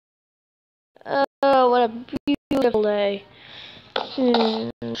what a beautiful day.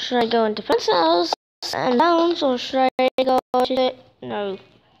 Should I go into Friend's house and bounce, or should I go to the... No.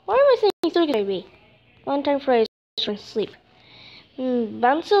 Why am I thinking sleep, baby? One time phrase for sleep.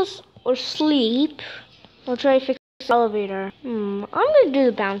 Bounce or sleep? Or try to fix the elevator. I'm gonna do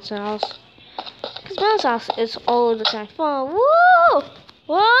the bounce house. Because bounce house is all the time fun. Whoa!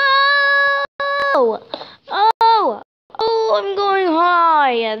 Whoa! Oh! Oh, I'm going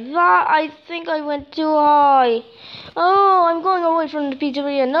high. That, I think I went too high. Oh, I'm going away from the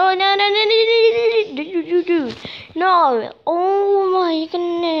pizzeria. No. No. Oh my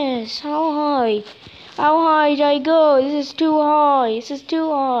goodness. How high? How high did I go? This is too high. This is too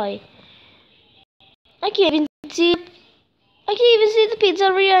high. I can't even see the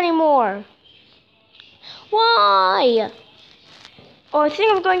pizzeria anymore. Why? Oh, I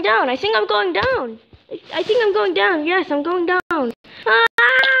think I'm going down. I think I'm going down. Yes, I'm going down. Ow!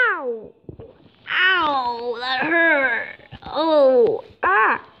 Ow! That hurt. Oh!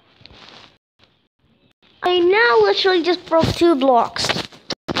 Ah! I now literally just broke 2 blocks.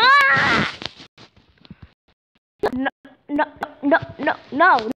 Ah! No!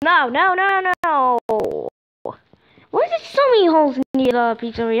 Why is there so many holes near the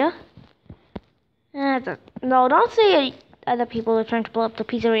pizzeria? No, don't say other people are trying to blow up the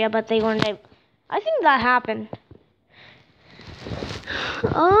pizzeria, but they weren't able. I think that happened.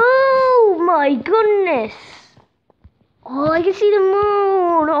 Oh my goodness! Oh, I can see the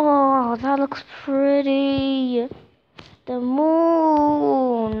moon! Oh, that looks pretty. The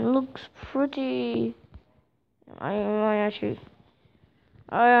moon looks pretty. I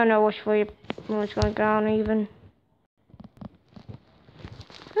don't know which way it's going down even.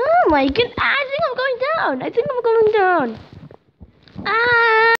 Oh my goodness! I think I'm going down.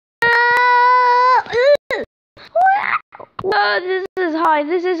 Ah! Whoa, this is high.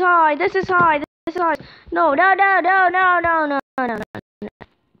 No.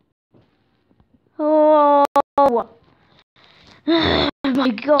 Oh my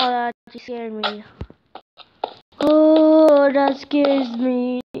god, that scared me. Oh, that scares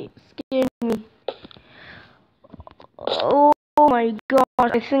me. Oh my god,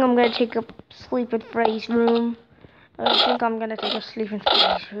 I think I'm gonna take a sleep at Freddy's room. Oh,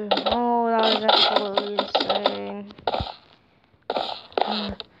 that was absolutely insane.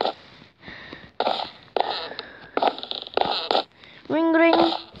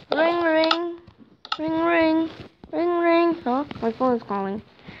 Ring. Huh? My phone is calling.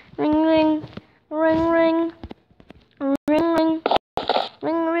 Ring.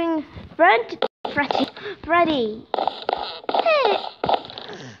 Freddy. Hey.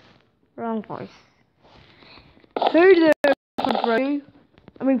 Wrong voice. Hey there, Freddy.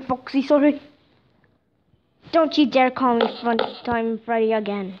 Foxy, sorry. Don't you dare call me Funtime Freddy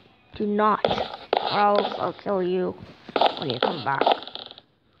again. Do not, or else I'll kill you when you come back.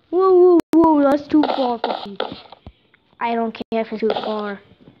 Whoa, that's too far for me. I don't care if it's too far.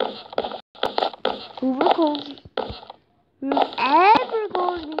 Whoever calls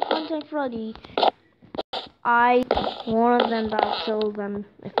me Funtime Freddy, I warn them that I'll kill them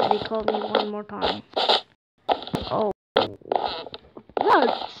if they call me one more time. Oh,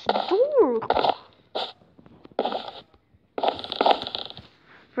 that's dark.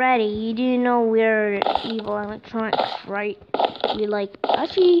 Freddy, you do know we're evil electronics, right?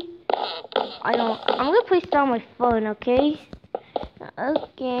 Actually, I'm gonna place down my phone, okay?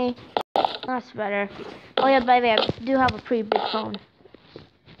 Okay, that's better. Oh yeah, by the way, I do have a pretty big phone.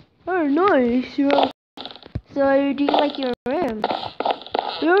 Oh, nice. So, do you like your room?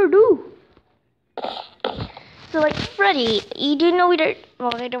 Yeah, I do. So, Freddy, you do know I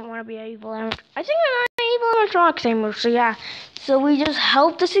don't want to be evil. I think I'm not evil electronics anymore, so yeah. So, we just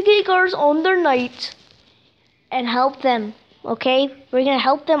help the security guards on their night and help them, okay? We're gonna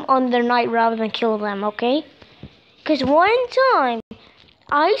help them on their night rather than kill them, okay? Because one time,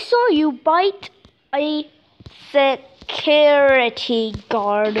 I saw you bite a security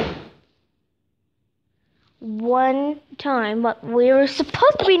guard. One time, but we were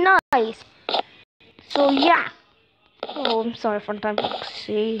supposed to be nice. So yeah. Oh, I'm sorry for the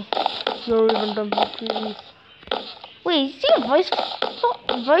Foxy. You're even done, Foxy. Wait, is your voice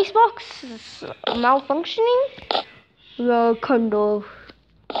box malfunctioning? Yeah, kind of.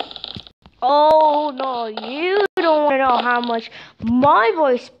 Oh no, you don't want to know how much my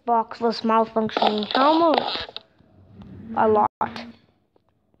voice box was malfunctioning. How much? A lot.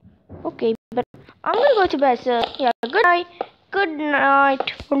 Okay, but I'm gonna go to bed, so yeah, good night. Good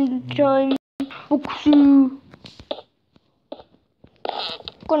night, Funtime Foxy.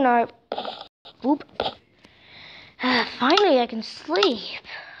 Good night. Oop. Finally, I can sleep.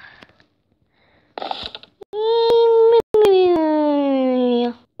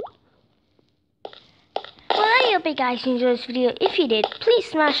 you guys enjoyed this video. If you did, please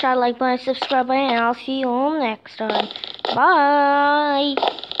smash that like button, subscribe button, and I'll see you all next time. Bye.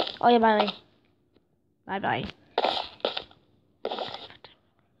 Oh yeah, bye. Bye bye.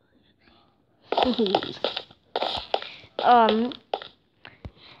 Well,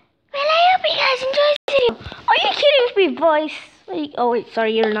 I hope you guys enjoyed this video. Are you kidding with me, voice? Like, oh wait,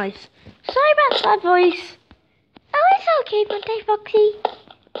 sorry, you're nice. Sorry about that voice. Oh, it's okay, Funtime Foxy.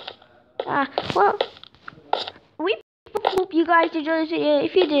 Well, we hope you guys enjoyed this video.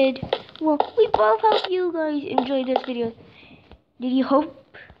 If you did, well, we both hope you guys enjoyed this video. Did you hope?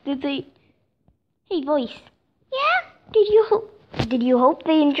 Did they? Hey, voice. Yeah? Did you hope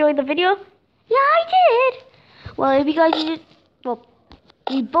they enjoyed the video? Yeah, I did. Well, if you guys did, well,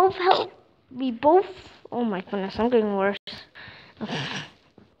 we both hope. Oh my goodness, I'm getting worse.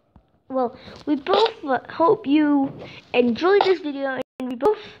 Well, we both hope you enjoyed this video, and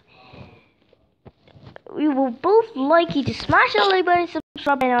we will both like you to smash that like button,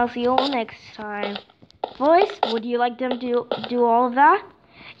 subscribe, and I'll see you all next time. Boys, would you like them to do all of that?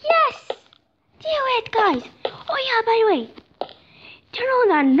 Yes! Do it, guys! Oh yeah, by the way, turn on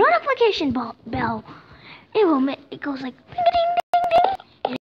that notification bell. It goes like ding ding ding ding,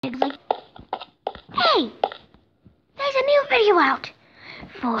 and it goes like, hey, there's a new video out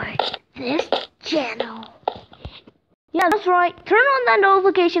for this channel. Yeah, that's right. Turn on that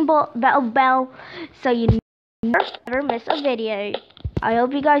notification bell so you never miss a video. I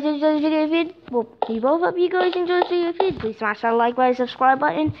hope you guys enjoyed this video. If you did, well, we both hope you guys enjoyed this video. If you did, please smash that like button, subscribe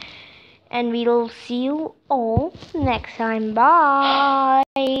button, and we'll see you all next time. Bye.